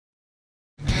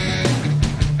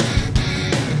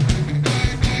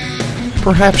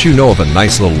Perhaps you know of a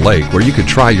nice little lake where you could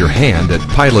try your hand at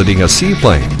piloting a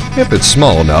seaplane, if it's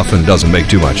small enough and doesn't make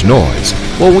too much noise.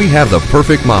 Well, we have the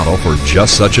perfect model for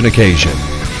just such an occasion.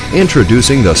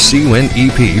 Introducing the Seawind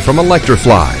EP from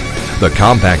ElectriFly, the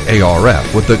compact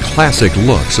ARF with the classic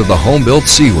looks of the home-built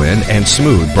Seawind and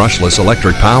smooth brushless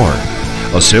electric power.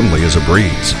 Assembly is a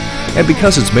breeze, and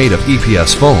because it's made of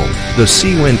EPS foam, the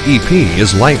Seawind EP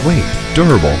is lightweight,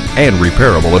 durable, and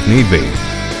repairable if need be.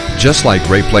 Just like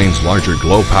Great Plains' larger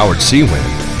glow-powered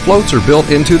Seawind, floats are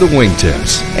built into the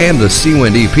wingtips, and the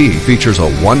Seawind EP features a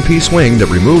one-piece wing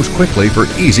that removes quickly for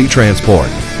easy transport.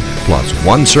 Plus,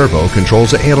 one servo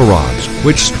controls the ailerons,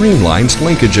 which streamlines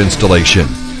linkage installation.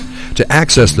 To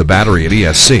access the battery at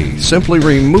ESC, simply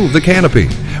remove the canopy,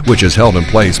 which is held in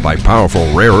place by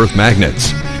powerful rare earth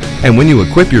magnets. And when you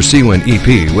equip your Seawind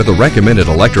EP with a recommended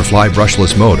ElectriFly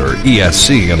brushless motor,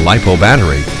 ESC, and LiPo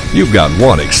battery, you've got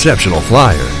one exceptional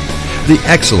flyer. The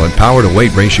excellent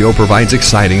power-to-weight ratio provides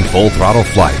exciting full-throttle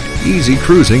flight, easy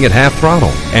cruising at half throttle,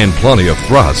 and plenty of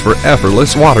thrust for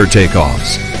effortless water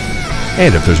takeoffs.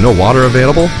 And if there's no water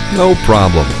available, no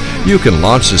problem. You can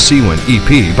launch the Seawind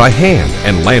EP by hand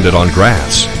and land it on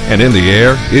grass. And in the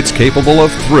air, it's capable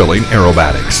of thrilling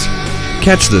aerobatics.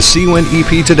 Catch the Seawind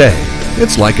EP today.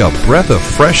 It's like a breath of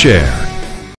fresh air.